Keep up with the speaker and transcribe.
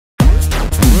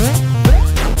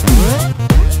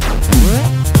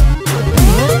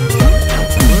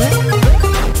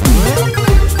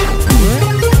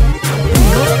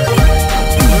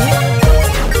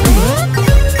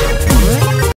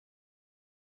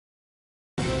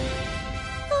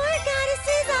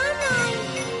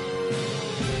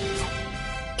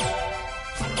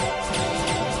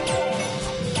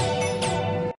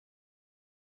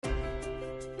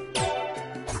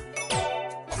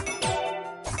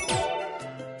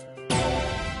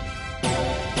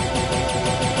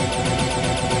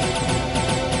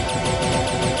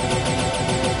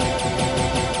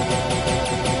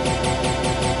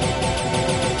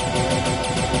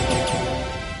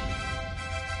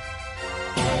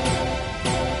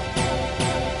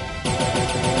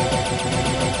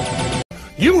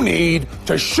You need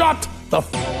to shut the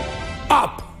f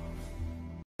up.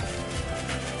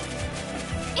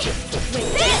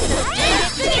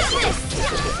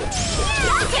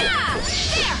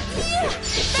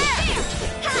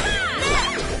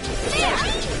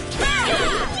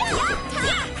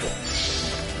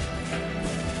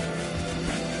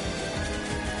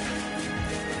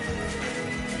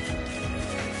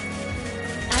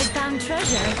 I found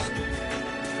treasure.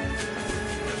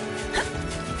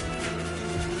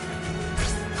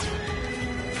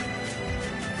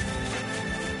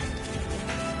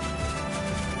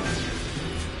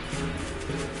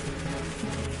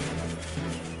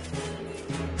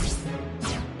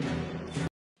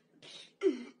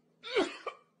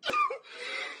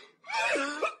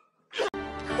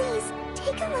 Please,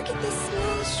 take a look at this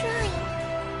small shrine.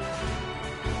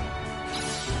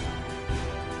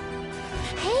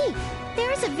 Hey,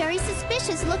 there's a very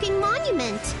suspicious-looking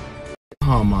monument.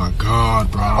 Oh my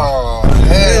god, bro. Oh,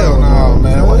 hell no,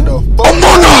 man. What the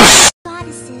fuck?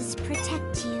 Goddesses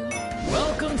protect you.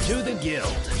 Welcome to the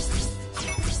guild.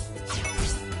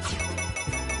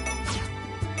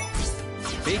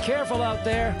 Be careful out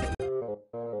there.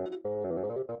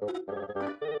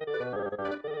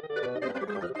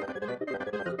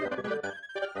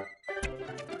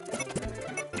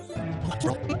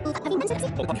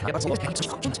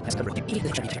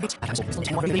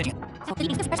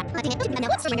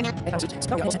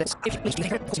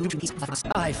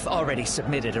 I've already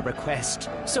submitted a request,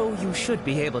 so you should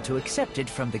be able to accept it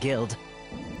from the guild.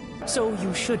 So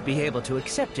you should be able to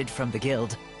accept it from the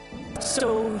guild.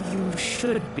 So you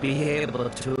should be able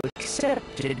to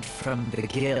accept it from the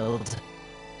guild.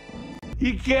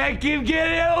 You can't keep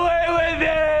getting away with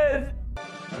it!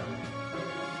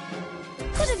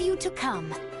 Good of you to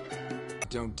come.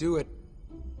 Don't do it.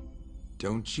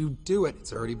 Don't you do it.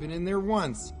 It's already been in there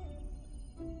once.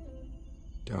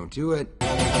 Don't do it.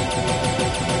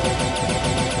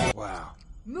 Wow.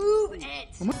 Move it!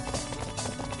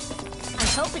 I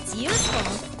hope it's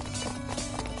useful.